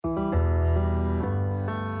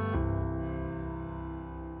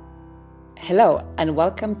Hello, and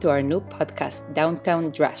welcome to our new podcast,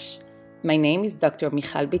 Downtown Drash. My name is Dr.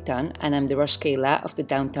 Michal Biton, and I'm the Rosh Keilah of the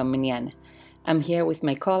Downtown Minyan. I'm here with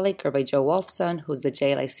my colleague, Rabbi Joe Wolfson, who's the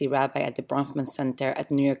JLIC rabbi at the Bronfman Center at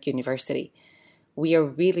New York University. We are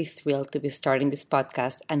really thrilled to be starting this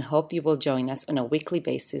podcast and hope you will join us on a weekly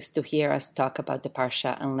basis to hear us talk about the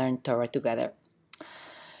Parsha and learn Torah together.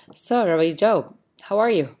 So, Rabbi Joe, how are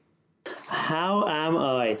you? How am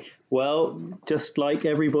I? Well, just like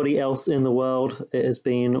everybody else in the world, it has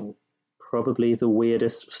been probably the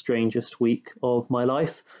weirdest, strangest week of my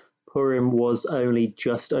life. Purim was only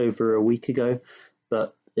just over a week ago,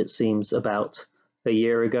 but it seems about a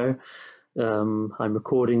year ago. I'm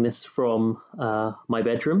recording this from my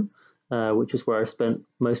bedroom, which is where I've spent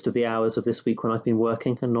most of the hours of this week when I've been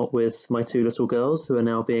working, and not with my two little girls who are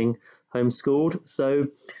now being homeschooled. So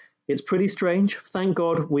it's pretty strange. Thank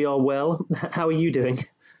God we are well. How are you doing?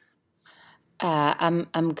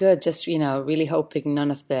 I'm good. Just really hoping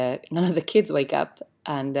none of the kids wake up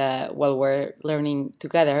and while we're learning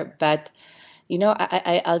together. But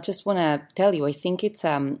I'll just want to tell you, I think it's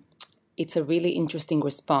a really interesting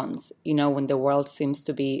response. When the world seems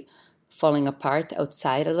to be falling apart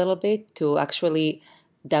outside a little bit, to actually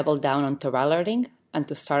double down on Torah learning and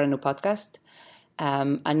to start a new podcast.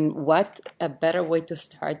 And what a better way to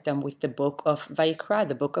start than with the book of Vayikra,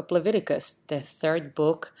 the book of Leviticus, the third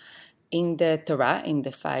book in the Torah, in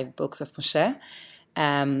the 5 books of Moshe,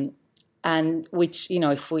 and which,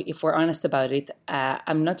 if we're honest about it,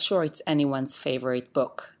 I'm not sure it's anyone's favorite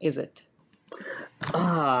book, is it?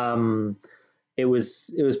 It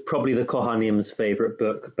was probably the Kohanim's favorite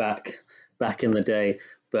book back in the day.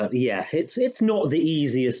 But yeah, it's not the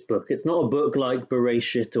easiest book. It's not a book like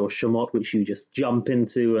Bereshit or Shemot, which you just jump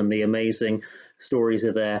into and the amazing stories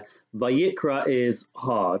are there. Vayikra is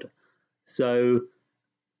hard. So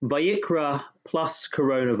Vayikra plus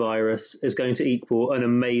coronavirus is going to equal an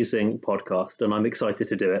amazing podcast, and I'm excited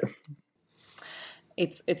to do it.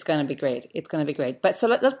 It's going to be great. It's going to be great. But so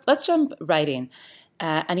let's jump right in.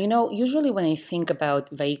 And usually when I think about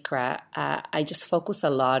Vayikra, I just focus a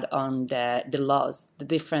lot on the laws, the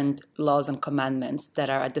different laws and commandments that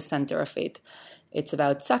are at the center of it. It's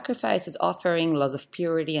about sacrifices, offering, laws of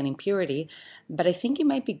purity and impurity. But I think it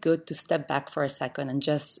might be good to step back for a second and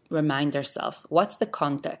just remind ourselves, what's the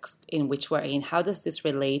context in which we're in? How does this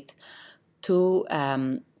relate to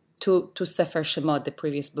Sefer Shemot, the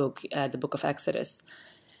previous book, the book of Exodus?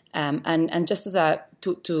 And just as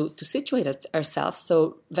to situate ourselves,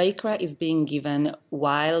 so Vayikra is being given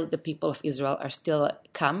while the people of Israel are still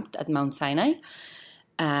camped at Mount Sinai.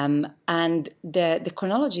 And the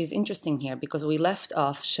chronology is interesting here because we left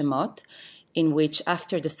off Shemot, in which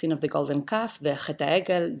after the sin of the golden calf, the Chet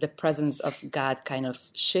HaEgel, the presence of God kind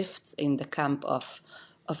of shifts in the camp of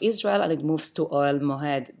Israel, and it moves to Ohel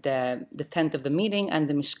Moed, the tent of the meeting, and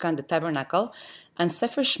the Mishkan, the tabernacle. And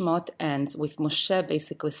Sefer Shemot ends with Moshe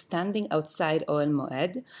basically standing outside Ohel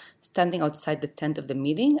Moed, standing outside the tent of the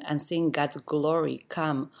meeting, and seeing God's glory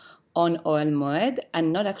come on Ohel Moed,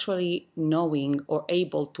 and not actually knowing or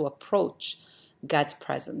able to approach God's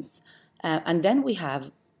presence. And then we have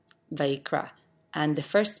Vayikra. And the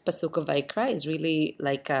first pasuk of Vayikra is really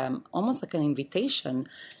like almost like an invitation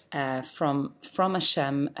from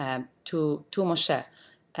Hashem to Moshe.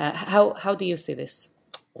 How do you see this?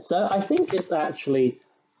 So I think it's actually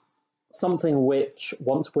something which,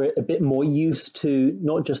 once we're a bit more used to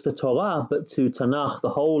not just the Torah, but to Tanakh, the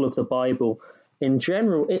whole of the Bible in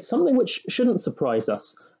general, it's something which shouldn't surprise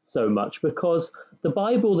us so much, because the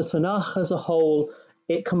Bible, the Tanakh as a whole,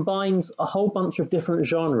 it combines a whole bunch of different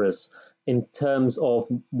genres in terms of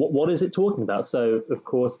what is it talking about. So, of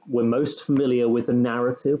course, we're most familiar with the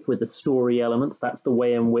narrative, with the story elements. That's the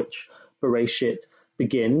way in which Bereshit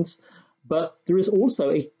begins. But there is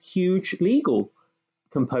also a huge legal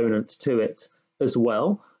component to it as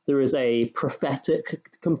well. There is a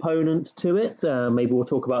prophetic component to it. Maybe we'll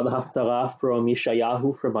talk about the Haftarah from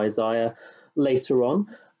Yeshayahu, from Isaiah later on.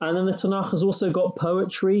 And then the Tanakh has also got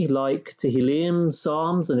poetry like Tehillim,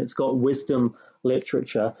 Psalms, and it's got wisdom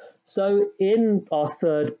literature. So in our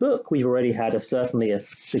third book, we've already had certainly a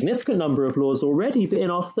significant number of laws already, but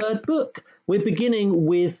in our third book, we're beginning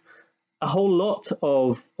with a whole lot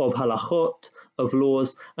of halachot, of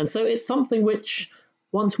laws. And so it's something which,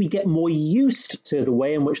 once we get more used to the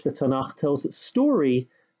way in which the Tanakh tells its story,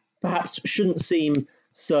 perhaps shouldn't seem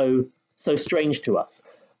so strange to us.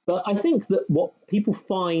 But I think that what people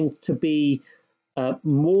find to be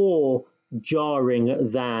more jarring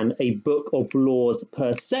than a book of laws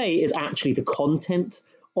per se is actually the content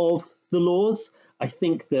of the laws. I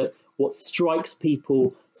think that what strikes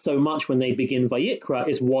people so much when they begin Vayikra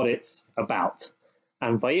is what it's about.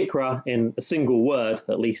 And Vayikra, in a single word,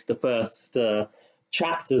 at least the first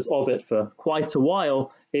chapters of it for quite a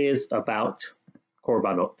while, is about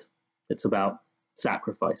korbanot. It's about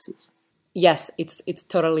sacrifices. Yes, it's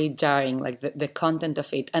totally jarring, like the content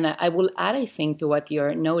of it. And I will add, I think, to what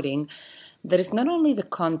you're noting, that it's not only the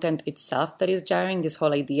content itself that is jarring, this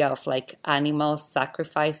whole idea of like animal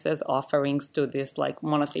sacrifices, offerings to this like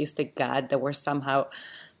monotheistic God that we're somehow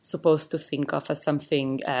supposed to think of as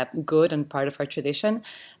something good and part of our tradition.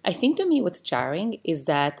 I think to me what's jarring is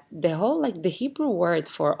that the whole, like the Hebrew word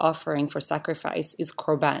for offering, for sacrifice, is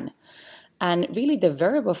korban. And really, the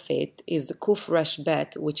verb of it is kuf resh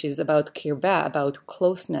bet, which is about kirba, about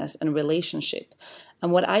closeness and relationship.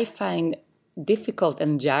 And what I find difficult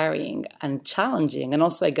and jarring and challenging, and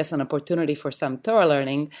also, I guess, an opportunity for some Torah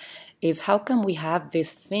learning, is how can we have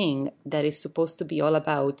this thing that is supposed to be all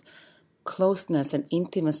about closeness and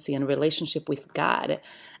intimacy and relationship with God,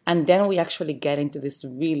 and then we actually get into this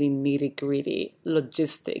really nitty-gritty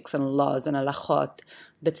logistics and laws and halachot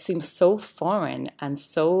that seems so foreign and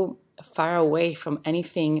so far away from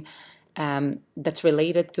anything that's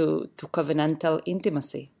related to covenantal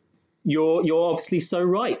intimacy. You're obviously so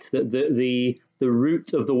right that the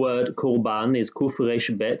root of the word korban is kuf resh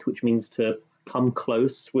bet, which means to come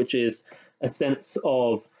close, which is a sense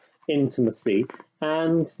of intimacy.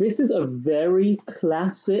 And this is a very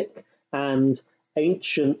classic and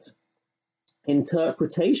ancient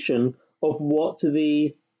interpretation of what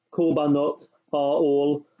the korbanot are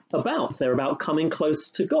all about. They're about coming close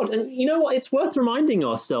to God. And you know what? It's worth reminding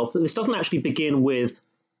ourselves that this doesn't actually begin with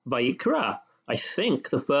Vayikra. I think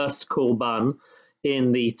the first korban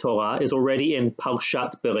in the Torah is already in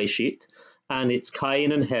Parshat Bereshit, and it's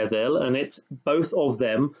Cain and Hevel, and it's both of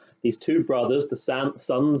them, these two brothers, the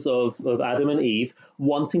sons of Adam and Eve,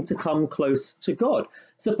 wanting to come close to God.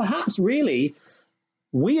 So perhaps really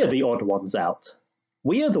we are the odd ones out.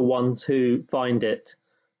 We are the ones who find it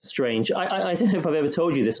strange. I don't know if I've ever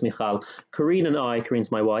told you this, Michal.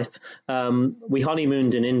 Corinne's my wife, we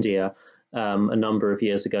honeymooned in India a number of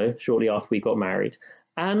years ago, shortly after we got married.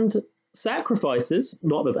 And sacrifices,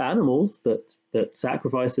 not of animals, but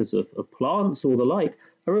sacrifices of plants or the like,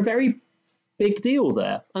 are a very big deal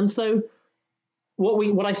there. And so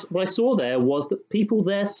what I saw there was that people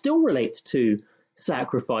there still relate to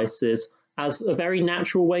sacrifices as a very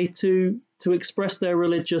natural way to express their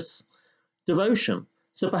religious devotion.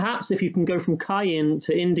 So perhaps if you can go from Cain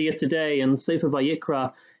to India today and Sefer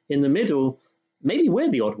Vayikra in the middle, maybe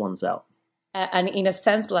we're the odd ones out. And in a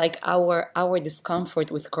sense, like our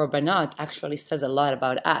discomfort with korbanot actually says a lot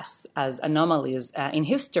about us as anomalies in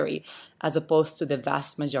history, as opposed to the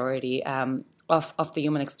vast majority of the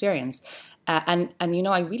human experience. And you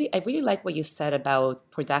know, I really like what you said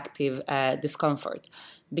about productive discomfort,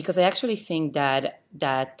 because I actually think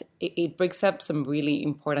that it brings up some really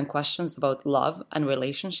important questions about love and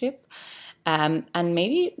relationship. And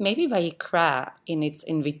maybe Vayikra, in its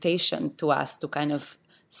invitation to us to kind of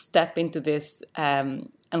step into this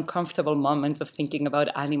uncomfortable moments of thinking about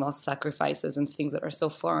animal sacrifices and things that are so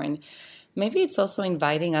foreign, maybe it's also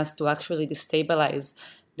inviting us to actually destabilize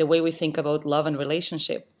the way we think about love and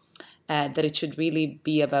relationship, that it should really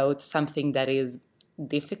be about something that is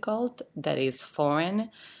difficult, that is foreign,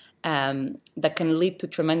 that can lead to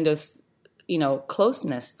tremendous,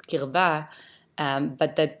 closeness, kirva,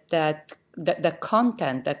 but that the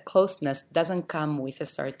content, that closeness, doesn't come with a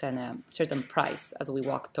certain price as we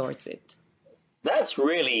walk towards it. That's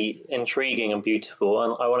really intriguing and beautiful,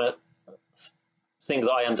 and I want to think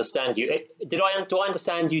that I understand you. Do I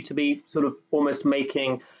understand you to be sort of almost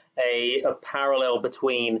making a parallel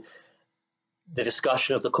between the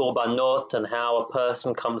discussion of the korbanot and how a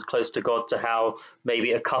person comes close to God to how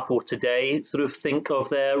maybe a couple today sort of think of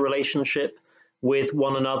their relationship with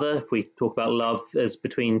one another? If we talk about love as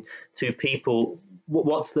between two people,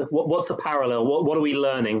 what's the parallel? What are we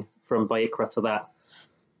learning from Vayikra to that?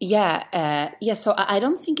 Yeah. So I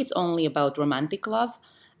don't think it's only about romantic love.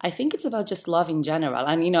 I think it's about just love in general.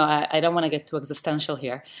 And I don't want to get too existential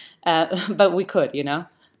here, but we could,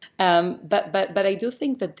 But I do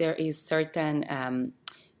think that there is certain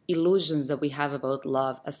illusions that we have about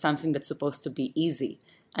love as something that's supposed to be easy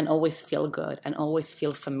and always feel good and always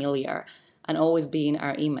feel familiar and always be in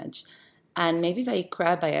our image. And maybe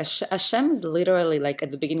Vayikra, by Hashem is literally, like at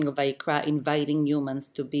the beginning of Vayikra, inviting humans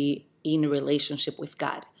to be in relationship with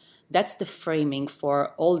God. That's the framing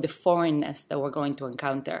for all the foreignness that we're going to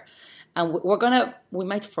encounter. And we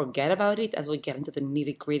might forget about it as we get into the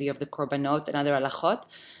nitty-gritty of the korbanot and other halachot.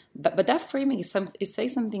 But that framing is saying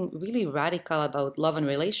something really radical about love and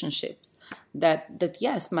relationships. That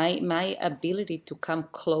yes, my ability to come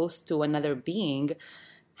close to another being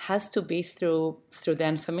has to be through the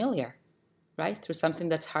unfamiliar, right? Through something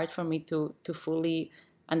that's hard for me to fully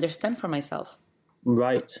understand for myself.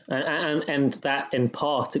 Right. And that in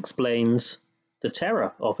part explains the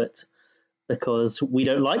terror of it, because we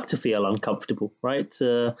don't like to feel uncomfortable, right?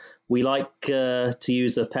 We like, to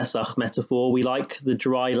use a Pesach metaphor, we like the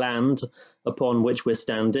dry land upon which we're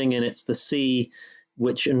standing, and it's the sea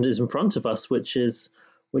which is in front of us, which is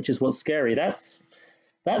what's scary. That's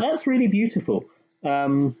really beautiful.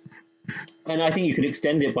 And I think you could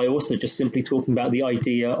extend it by also just simply talking about the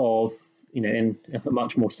idea of, in a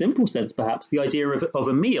much more simple sense, perhaps, the idea of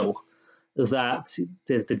a meal, that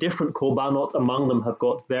there's the different korbanot. Among them have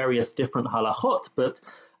got various different halachot, but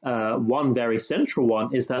one very central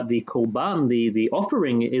one is that the korban, the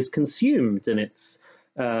offering, is consumed, and it's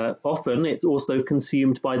often it's also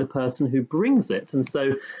consumed by the person who brings it. And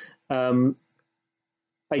so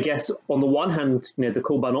I guess on the one hand, the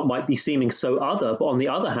korbanot might be seeming so other, but on the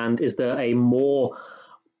other hand, is there a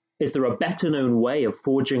better known way of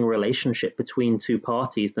forging a relationship between two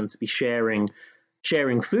parties than to be sharing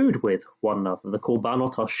food with one another? The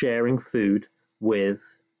korbanot are sharing food with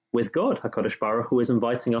God. HaKadosh Baruch Hu is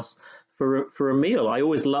inviting us for a meal. I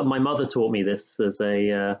always love. My mother taught me this as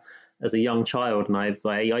a young child, and I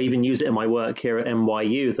even use it in my work here at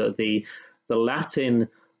NYU. That the Latin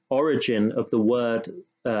origin of the word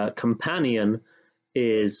companion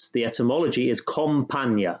is, the etymology is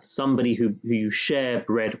compagna, somebody who you share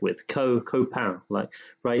bread with, copain,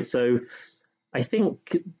 right? So I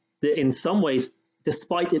think that in some ways,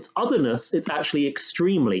 despite its otherness, it's actually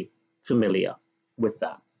extremely familiar with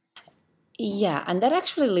that. Yeah, and that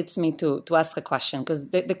actually leads me to ask a question,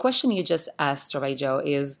 because the question you just asked, Rabbi Joe,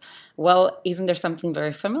 is, well, isn't there something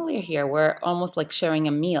very familiar here? We're almost like sharing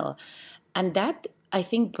a meal. And that, I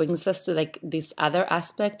think, brings us to like this other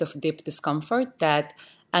aspect of deep discomfort that,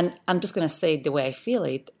 and I'm just going to say it the way I feel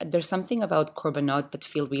it, there's something about korbanot that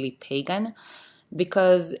feel really pagan,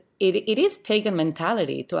 because it is pagan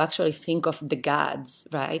mentality to actually think of the gods,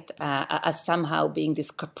 right, as somehow being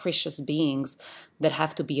these capricious beings that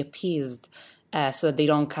have to be appeased so that they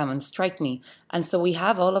don't come and strike me. And so we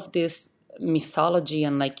have all of this mythology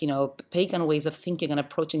and pagan ways of thinking and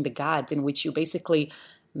approaching the gods, in which you basically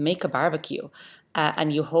make a barbecue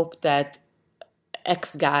and you hope that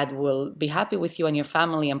X God will be happy with you and your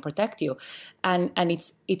family and protect you. And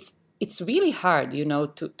it's really hard,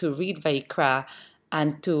 to read Vayikra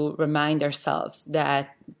and to remind ourselves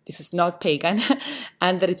that this is not pagan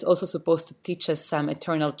and that it's also supposed to teach us some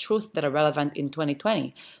eternal truths that are relevant in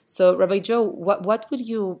 2020. So, Rabbi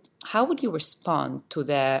Joe, how would you respond to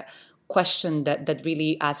the question that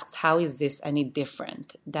really asks, how is this any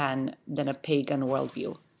different than a pagan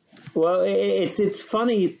worldview? Well, it's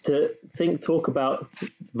funny to talk about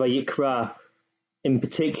Vayikra in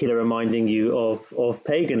particular reminding you of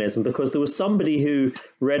paganism, because there was somebody who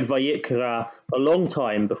read Vayikra a long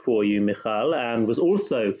time before you, Michal, and was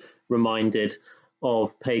also reminded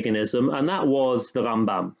of paganism, and that was the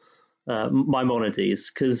Rambam,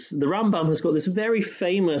 Maimonides, because the Rambam has got this very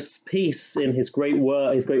famous piece in his great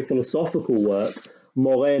philosophical work,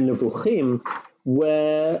 Moreh Nevuchim,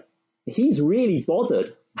 where he's really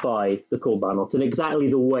bothered by the korbanot in exactly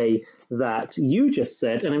the way that you just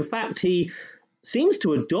said. And in fact, he seems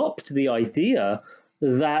to adopt the idea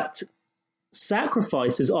that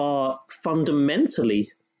sacrifices are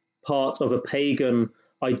fundamentally part of a pagan,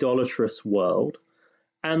 idolatrous world,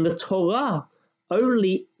 and the Torah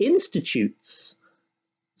only institutes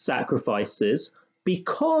sacrifices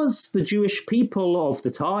because the Jewish people of the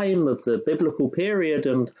time, of the biblical period,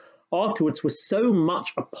 and afterwards was so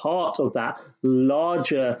much a part of that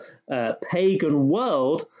larger pagan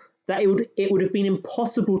world that it would have been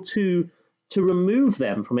impossible to remove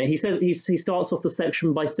them from it. He says he starts off the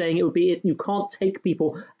section by saying you can't take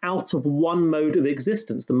people out of one mode of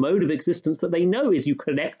existence. The mode of existence that they know is you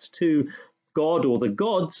connect to God or the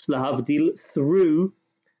gods, lahavdil, through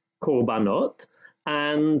korbanot,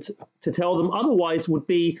 and to tell them otherwise would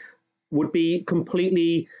be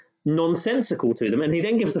completely nonsensical to them. And he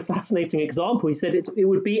then gives a fascinating example. He said it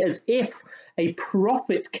would be as if a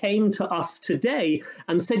prophet came to us today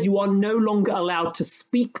and said you are no longer allowed to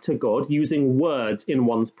speak to God using words in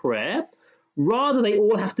one's prayer. Rather, they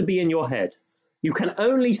all have to be in your head. You can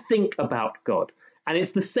only think about God. And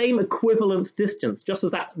it's the same equivalent distance, just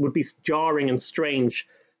as that would be jarring and strange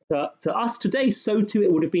to us today, so too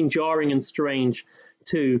it would have been jarring and strange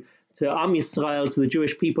to Am Yisrael, to the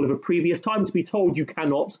Jewish people of a previous time, to be told you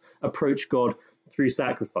cannot approach God through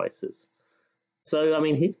sacrifices. So, I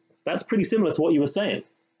mean, that's pretty similar to what you were saying.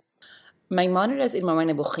 Maimonides in Moreh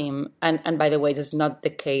Nevuchim, and by the way, this is not the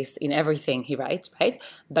case in everything he writes, right?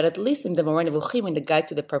 But at least in the Moreh Nevuchim, in the Guide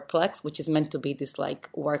to the Perplexed, which is meant to be this like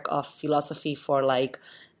work of philosophy for like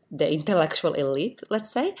the intellectual elite, let's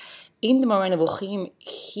say, in the Moreh Nevuchim,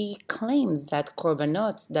 he claims that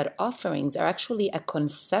korbanot, that offerings, are actually a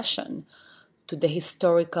concession to the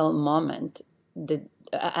historical moment,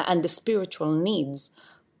 and the spiritual needs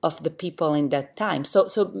of the people in that time. So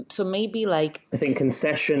maybe like, I think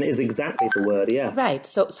concession is exactly the word, yeah. Right.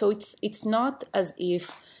 So it's not as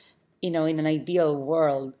if, in an ideal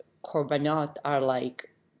world, korbanot are like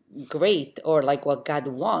great or like what God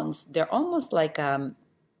wants. They're almost like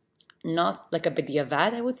not like a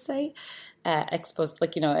bediavad, I would say, exposed,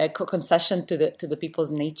 like, a concession to the people's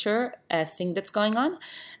nature thing that's going on.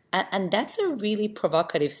 And that's a really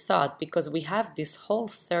provocative thought, because we have this whole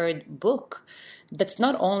third book that's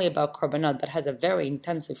not only about korbanot, but has a very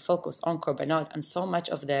intensive focus on korbanot, and so much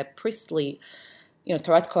of the priestly,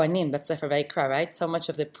 Torah Kohanim, that's Sefer Vayikra, right? So much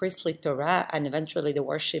of the priestly Torah and eventually the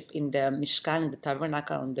worship in the Mishkan, in the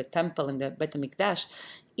tabernacle, in the temple, in the Bet HaMikdash,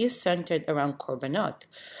 is centered around korbanot.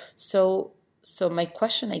 So my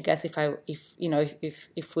question, I guess,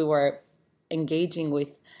 if we were engaging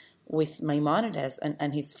with Maimonides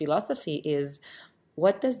and his philosophy, is,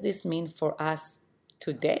 what does this mean for us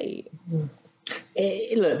today?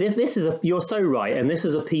 Look, you're so right, and this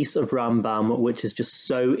is a piece of Rambam which is just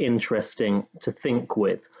so interesting to think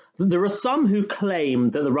with. There are some who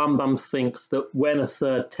claim that the Rambam thinks that when a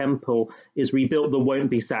third temple is rebuilt, there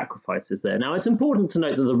won't be sacrifices there. Now, it's important to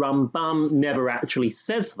note that the Rambam never actually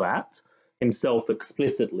says that himself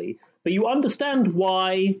explicitly, but you understand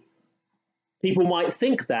why people might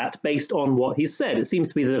think that based on what he said. It seems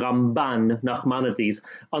to be the Ramban, Nachmanides,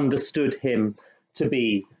 understood him to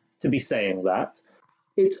be saying that.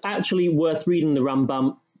 It's actually worth reading the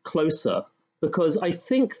Rambam closer, because I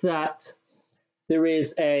think that there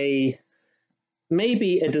is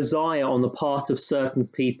maybe a desire on the part of certain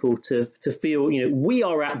people to feel, we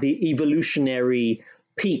are at the evolutionary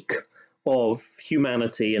peak of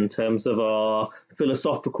humanity in terms of our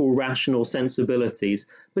philosophical, rational sensibilities.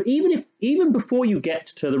 But even before you get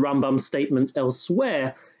to the Rambam statements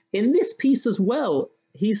elsewhere, in this piece as well,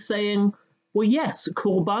 he's saying, well, yes,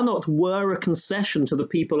 korbanot were a concession to the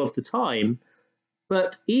people of the time,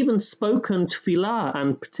 but even spoken tefillah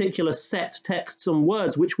and particular set texts and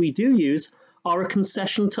words which we do use are a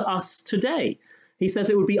concession to us today. He says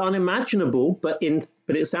it would be unimaginable, but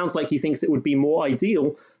it sounds like he thinks it would be more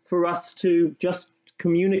ideal for us to just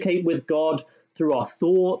communicate with God through our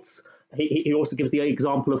thoughts. He also gives the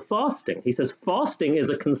example of fasting. He says fasting is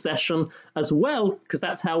a concession as well, because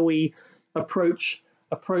that's how we approach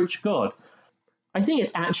God. I think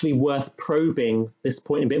it's actually worth probing this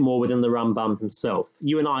point a bit more within the Rambam himself.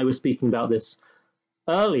 You and I were speaking about this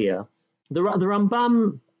earlier. The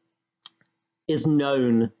Rambam is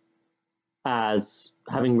known as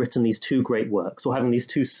having written these two great works, or having these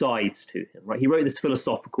two sides to him, right? He wrote this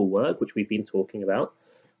philosophical work, which we've been talking about,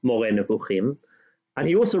 Moreh Nevuchim, and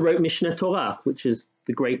he also wrote Mishneh Torah, which is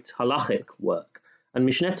the great halachic work. And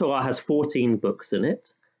Mishneh Torah has 14 books in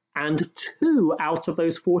it, and 2 out of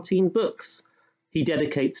those 14 books he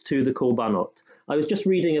dedicates to the korbanot. I was just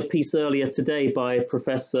reading a piece earlier today by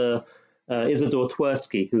Professor Isidore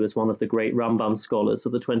Twersky, who is one of the great Rambam scholars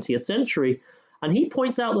of the 20th century, and he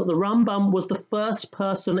points out that the Rambam was the first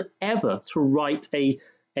person ever to write a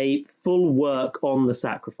full work on the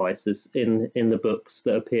sacrifices in the books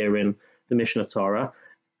that appear in the Mishneh Torah.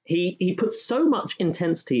 He puts so much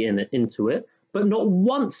intensity into it, but not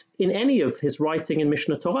once in any of his writing in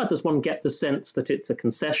Mishneh Torah does one get the sense that it's a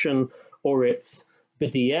concession or it's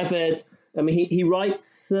b'di'eved. I mean, he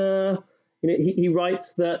writes he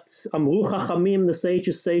writes that Amru Chachamim, the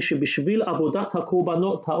sages say, shebishvil avodat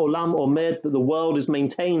hakorbanot ha'olam omed, that the world is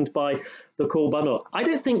maintained by the korbanot.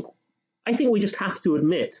 I think we just have to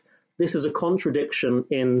admit this is a contradiction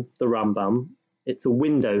in the Rambam. It's a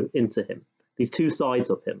window into him, these two sides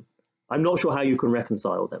of him. I'm not sure how you can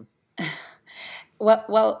reconcile them.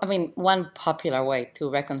 Well, I mean, one popular way to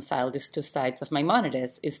reconcile these two sides of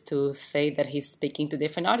Maimonides is to say that he's speaking to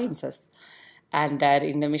different audiences, and that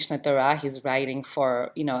in the Mishneh Torah he's writing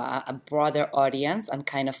for a broader audience and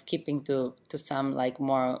kind of keeping to some like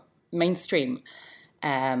more mainstream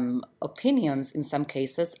opinions in some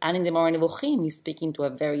cases, and in the Moreh Nevuchim he's speaking to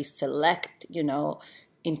a very select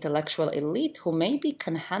intellectual elite who maybe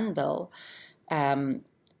can handle the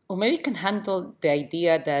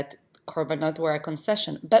idea that korbanot were a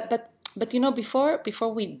concession. But But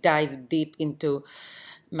before we dive deep into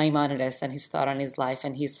Maimonides and his thought on his life,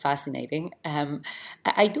 and he's fascinating,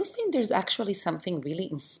 I do think there's actually something really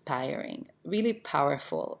inspiring, really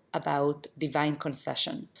powerful about divine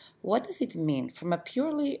concession. What does it mean from a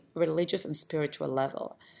purely religious and spiritual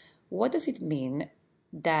level? What does it mean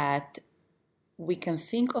that we can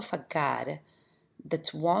think of a God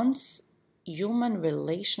that wants human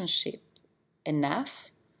relationship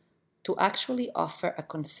enough to actually offer a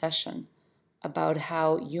concession about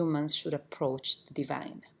how humans should approach the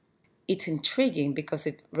divine? It's intriguing because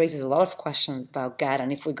it raises a lot of questions about God,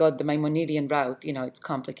 and if we go the Maimonidean route, it's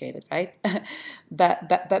complicated, right?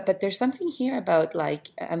 but there's something here about, like,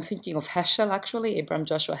 I'm thinking of Heschel, actually, Abraham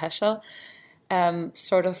Joshua Heschel,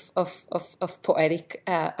 sort of poetic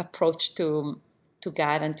approach to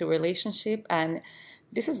God and to relationship, and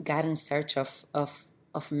this is God in search of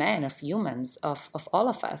men, of humans, of all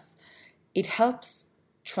of us. It helps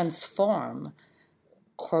transform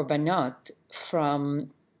korbanot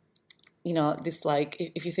from, this, like,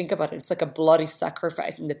 if you think about it, it's like a bloody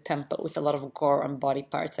sacrifice in the temple with a lot of gore on body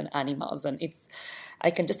parts and animals. And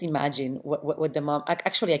I can just imagine what the mom,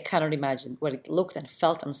 actually I cannot imagine what it looked and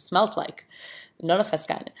felt and smelled like. None of us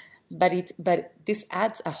can. But this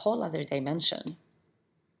adds a whole other dimension.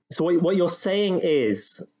 So what you're saying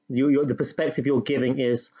is, the perspective you're giving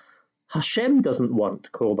is, Hashem doesn't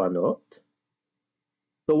want korbanot,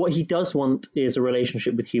 but what he does want is a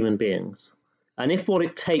relationship with human beings. And if what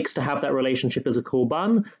it takes to have that relationship is a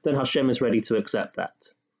korban, then Hashem is ready to accept that.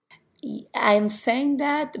 I'm saying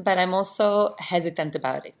that, but I'm also hesitant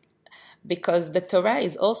about it, because the Torah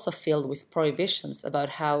is also filled with prohibitions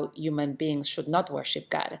about how human beings should not worship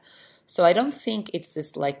God. So I don't think it's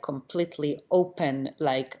this, like, completely open,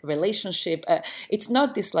 like, relationship. It's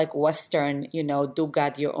not this, like, Western, do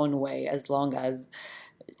God your own way, as long as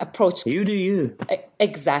approach. You do you.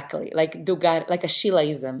 Exactly. Like, do God, like a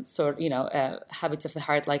Shilaism, sort, habits of the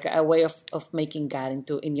heart, like a way of making God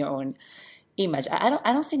in your own image. I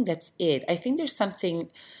don't think that's it. I think there's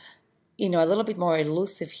something, a little bit more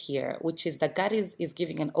elusive here, which is that God is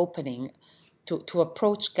giving an opening to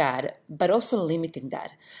approach God, but also limiting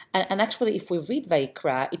that. And actually, if we read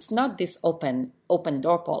Vayikra, it's not this open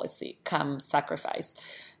door policy, come sacrifice.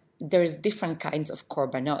 There's different kinds of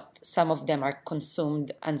korbanot. Some of them are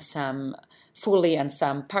consumed, and some fully, and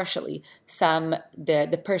some partially. Some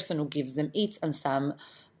the person who gives them eats, and some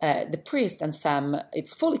the priest, and some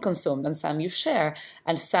it's fully consumed, and some you share,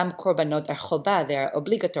 and some korbanot are choba, they are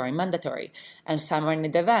obligatory, mandatory, and some are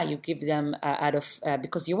nedava, you give them out of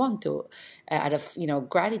because you want to, out of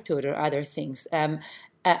gratitude or other things. And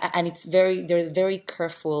there's very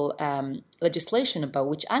careful legislation about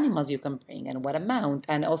which animals you can bring and what amount,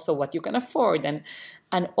 and also what you can afford,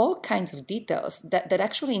 and all kinds of details that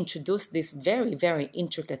actually introduce this very, very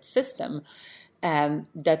intricate system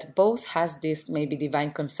that both has this maybe divine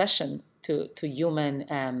concession to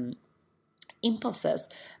human impulses,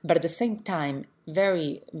 but at the same time,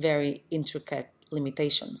 very, very intricate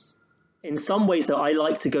limitations. In some ways, though, I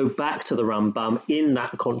like to go back to the Rambam in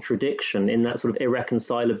that contradiction, in that sort of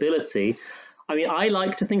irreconcilability. I mean, I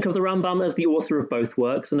like to think of the Rambam as the author of both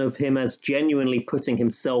works, and of him as genuinely putting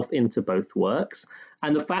himself into both works.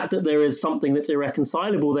 And the fact that there is something that's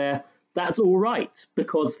irreconcilable there, that's all right,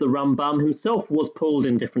 because the Rambam himself was pulled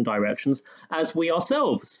in different directions, as we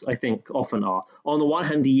ourselves, I think, often are. On the one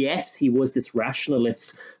hand, yes, he was this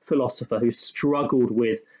rationalist philosopher who struggled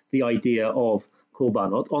with the idea of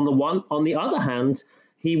korbanot. On the other hand,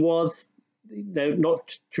 he was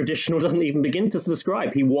not traditional, doesn't even begin to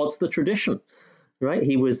describe. He was the tradition, right?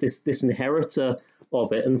 He was this inheritor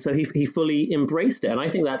of it, and so he fully embraced it. And I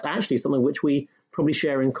think that's actually something which we probably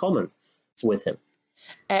share in common with him.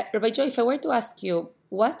 Rabbi Joe, if I were to ask you,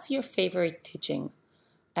 what's your favorite teaching?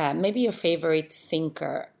 Maybe your favorite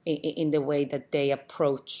thinker in the way that they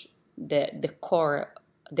approach the core,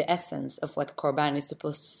 the essence of what korban is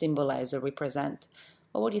supposed to symbolize or represent.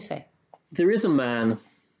 What would you say? There is a man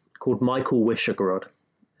called Michael Wishogrod,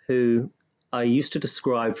 who I used to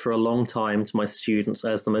describe for a long time to my students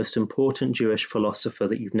as the most important Jewish philosopher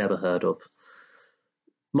that you've never heard of.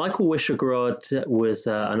 Michael Wishogrod was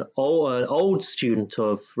an old student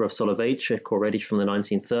of Rav Soloveitchik already from the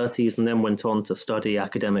 1930s, and then went on to study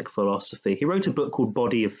academic philosophy. He wrote a book called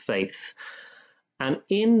Body of Faith. And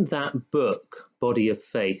in that book, Body of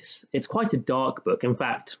Faith, it's quite a dark book. In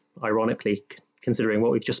fact, ironically, considering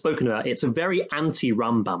what we've just spoken about, it's a very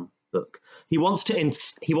anti-Rambam book. He wants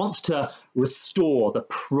to restore the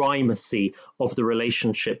primacy of the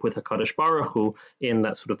relationship with HaKadosh Baruch Hu in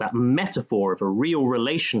that metaphor of a real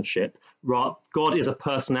relationship. God is a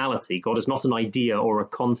personality. God is not an idea or a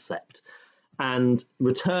concept. and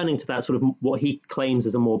returning to that sort of what he claims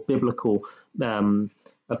is a more biblical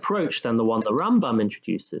approach than the one the Rambam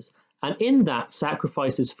introduces. And in that,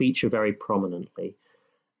 sacrifices feature very prominently.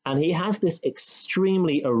 And he has this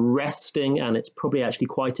extremely arresting, and it's probably actually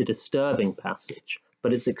quite a disturbing passage,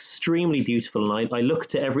 but it's extremely beautiful. And I look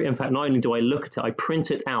at it in fact, not only do I look at it, I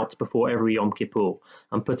print it out before every Yom Kippur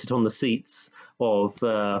and put it on the seats of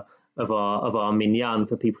our minyan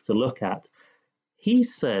for people to look at. He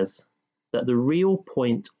says that the real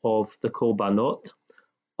point of the korbanot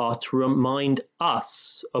are to remind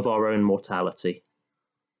us of our own mortality.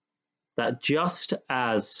 That just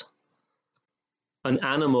as an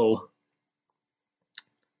animal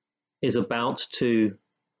is about to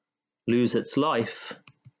lose its life,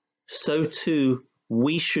 so too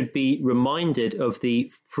we should be reminded of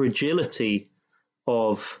the fragility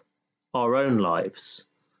of our own lives.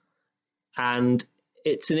 And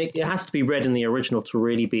it has to be read in the original to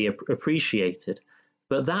really be appreciated.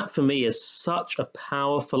 But that for me is such a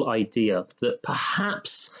powerful idea that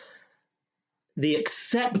perhaps the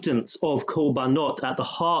acceptance of korbanot at the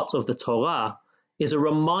heart of the Torah is a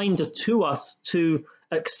reminder to us to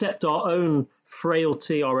accept our own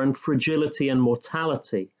frailty, our own fragility and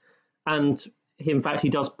mortality. And in fact, he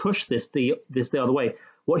does push this the other way.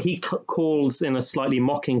 What he calls, in a slightly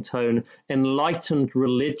mocking tone, enlightened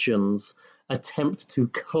religions attempt to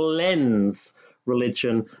cleanse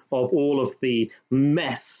religion of all of the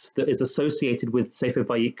mess that is associated with Sefer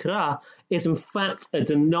Vayikra, is in fact a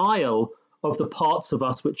denial of the parts of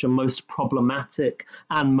us which are most problematic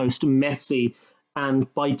and most messy.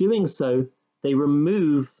 And by doing so, they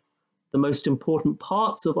remove the most important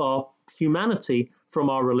parts of our humanity from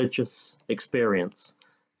our religious experience.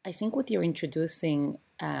 I think what you're introducing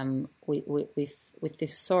with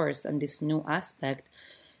this source and this new aspect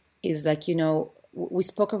is like, we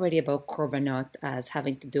spoke already about korbanot as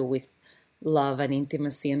having to do with love and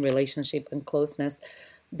intimacy and relationship and closeness.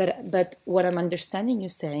 But what I'm understanding you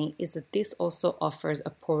saying is that this also offers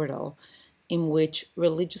a portal in which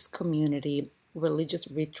religious community, religious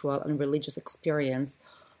ritual, and religious experience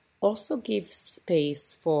also gives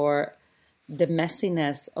space for the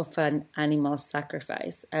messiness of an animal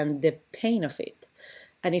sacrifice and the pain of it.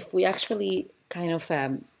 And if we actually kind of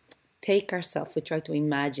take ourselves, we try to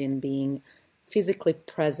imagine being physically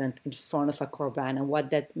present in front of a korban and what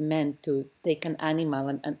that meant to take an animal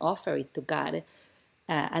and offer it to God,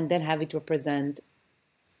 and then have it represent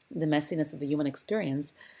the messiness of the human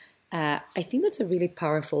experience. I think that's a really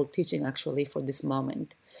powerful teaching actually for this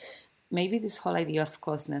moment. Maybe this whole idea of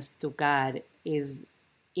closeness to God is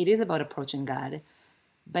about approaching God,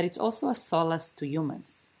 but it's also a solace to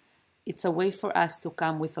humans. It's a way for us to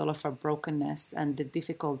come with all of our brokenness and the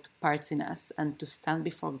difficult parts in us and to stand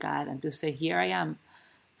before God and to say, here I am,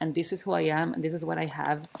 and this is who I am, and this is what I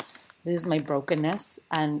have. This is my brokenness,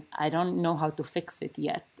 and I don't know how to fix it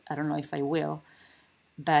yet. I don't know if I will,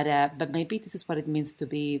 but maybe this is what it means to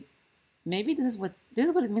be. Maybe this is what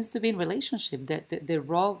it means to be in relationship. The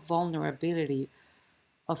raw vulnerability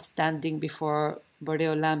of standing before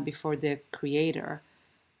Borei Olam, before the Creator,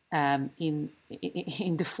 in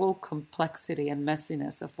the full complexity and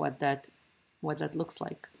messiness of what that looks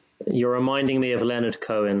like. You're reminding me of Leonard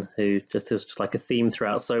Cohen, who is just like a theme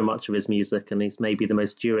throughout so much of his music, and he's maybe the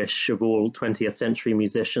most Jewish of all 20th century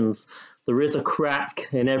musicians. There is a crack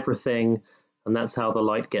in everything, and that's how the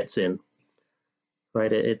light gets in.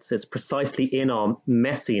 Right? It's precisely in our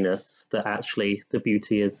messiness that actually the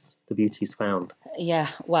beauty is found. Yeah.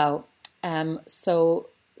 Wow. So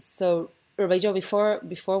Rabbi Joe,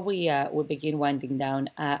 before we begin winding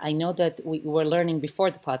down, I know that we were learning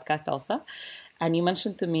before the podcast also, and you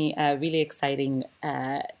mentioned to me a really exciting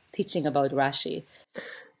teaching about Rashi.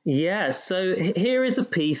 Yeah, so here is a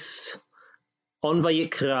piece on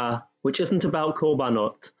Vayikra, which isn't about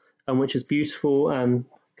korbanot, and which is beautiful and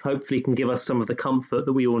hopefully can give us some of the comfort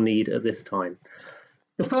that we all need at this time.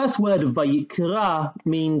 The first word of Vayikra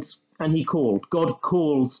means, and he called, God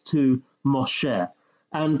calls to Moshe.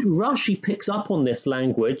 And Rashi picks up on this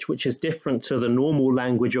language, which is different to the normal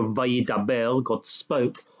language of Vayidaber, God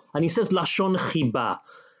spoke, and he says Lashon Chiba,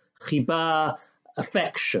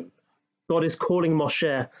 affection. God is calling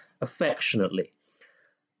Moshe affectionately.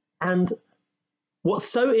 And what's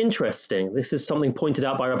so interesting, this is something pointed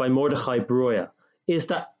out by Rabbi Mordechai Breuer, is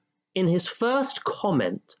that in his first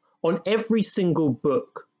comment on every single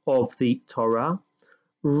book of the Torah,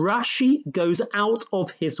 Rashi goes out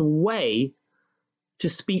of his way to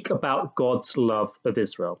speak about God's love of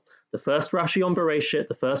Israel. The first Rashi on Bereshit,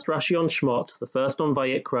 the first Rashi on Shmot, the first on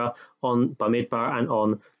Vayikra, on Bamidbar, and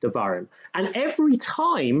on Devarim. And every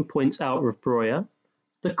time, points out Rav Breuer,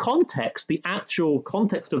 the context, the actual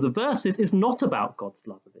context of the verses is not about God's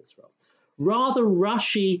love of Israel. Rather,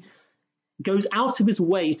 Rashi goes out of his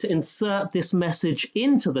way to insert this message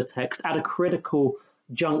into the text at a critical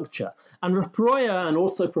juncture. And Rav Breuer and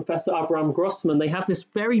also Professor Avraham Grossman, they have this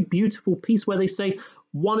very beautiful piece where they say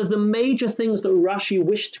one of the major things that Rashi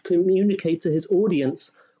wished to communicate to his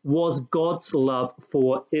audience was God's love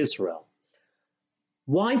for Israel.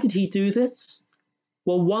 Why did he do this?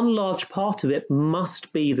 Well, one large part of it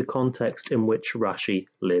must be the context in which Rashi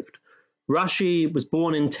lived. Rashi was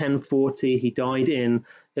born in 1040, he died in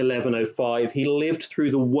 1105. He lived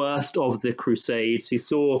through the worst of the Crusades. He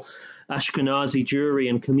saw Ashkenazi Jewry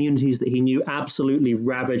and communities that he knew absolutely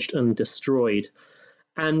ravaged and destroyed.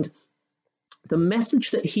 And the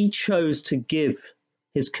message that he chose to give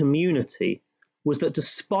his community was that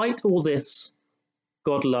despite all this,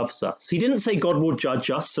 God loves us. He didn't say God will judge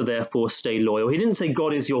us, so therefore stay loyal. He didn't say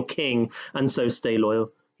God is your king, and so stay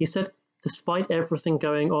loyal. He said, despite everything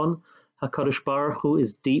going on, HaKadosh Baruch Hu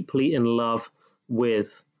is deeply in love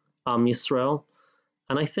with Am Yisrael.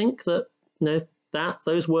 And I think that, that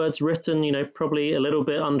those words written, probably a little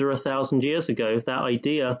bit under 1,000 years ago, that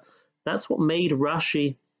idea, that's what made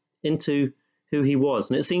Rashi into who he was.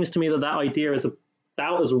 And it seems to me that that idea is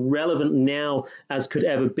about as relevant now as could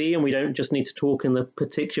ever be, and we don't just need to talk in the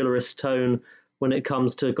particularist tone when it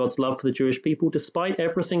comes to God's love for the Jewish people, despite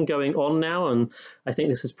everything going on now. And I think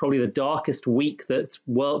this is probably the darkest week that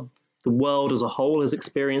the world as a whole has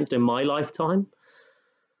experienced in my lifetime.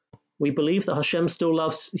 We believe that Hashem still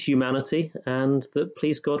loves humanity and that,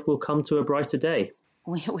 please God, will come to a brighter day.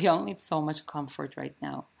 We all need so much comfort right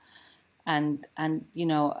now. And I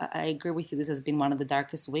agree with you. This has been one of the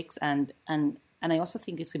darkest weeks. And I also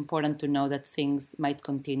think it's important to know that things might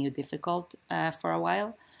continue difficult for a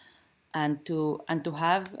while. And to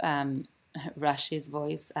have Rashi's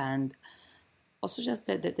voice, and also just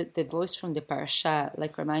the voice from the parasha,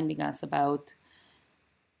 like reminding us about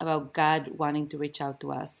God wanting to reach out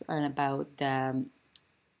to us, and about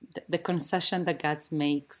the concession that God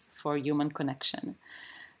makes for human connection,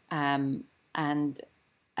 and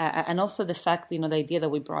also the fact, the idea that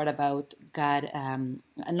we brought about God, and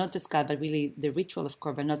not just God, but really the ritual of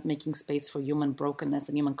korbanot, making space for human brokenness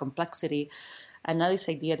and human complexity. And now this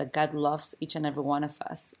idea that God loves each and every one of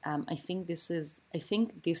us. I think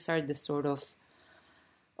these are the sort of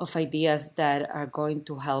ideas that are going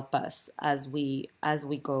to help us as we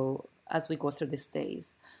go through these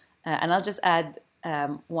days. And I'll just add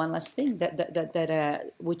one last thing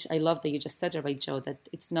that which I love that you just said, Rabbi Joe, that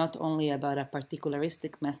it's not only about a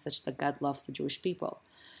particularistic message that God loves the Jewish people.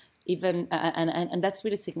 Even and that's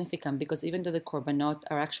really significant, because even though the korbanot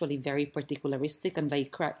are actually very particularistic, and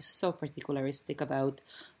Vayikra is so particularistic about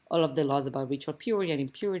all of the laws about ritual purity and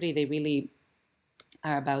impurity, they really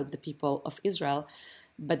are about the people of Israel.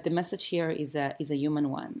 But the message here is a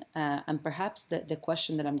human one, and perhaps the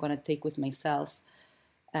question that I'm going to take with myself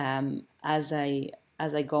as I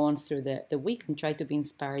go on through the week and try to be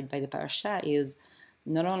inspired by the parasha is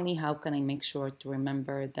not only how can I make sure to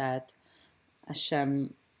remember that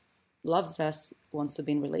Hashem loves us, wants to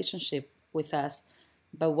be in relationship with us,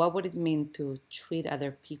 but what would it mean to treat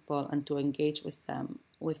other people and to engage with them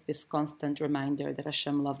with this constant reminder that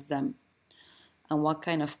Hashem loves them, and what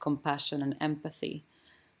kind of compassion and empathy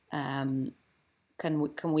can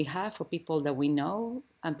we have for people that we know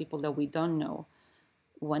and people that we don't know,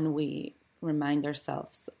 when we remind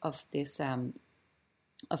ourselves of this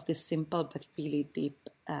simple but really deep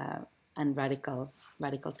and radical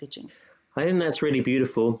teaching. I think that's really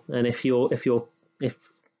beautiful. And if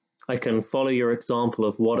I can follow your example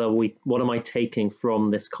of what am I taking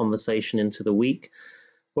from this conversation into the week?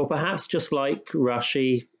 Well, perhaps just like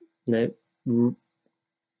Rashi,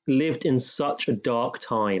 lived in such a dark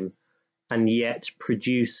time and yet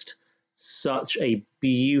produced such a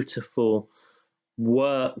beautiful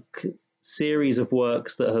series of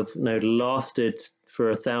works that have lasted for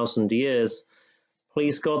 1,000 years.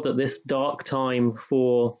 Please God that this dark time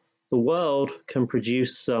for the world can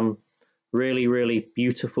produce some really, really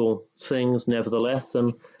beautiful things nevertheless.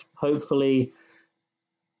 And hopefully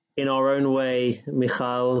in our own way,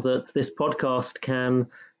 Michal, that this podcast can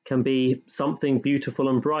be something beautiful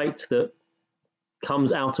and bright that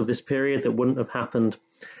comes out of this period that wouldn't have happened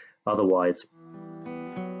otherwise.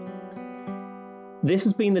 This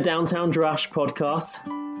has been the Downtown Drash podcast.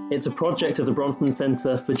 It's a project of the Bronfman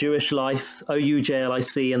Center for Jewish Life,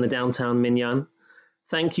 OUJLIC, and the Downtown Minyan.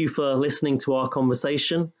 Thank you for listening to our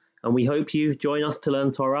conversation, and we hope you join us to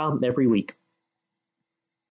learn Torah every week.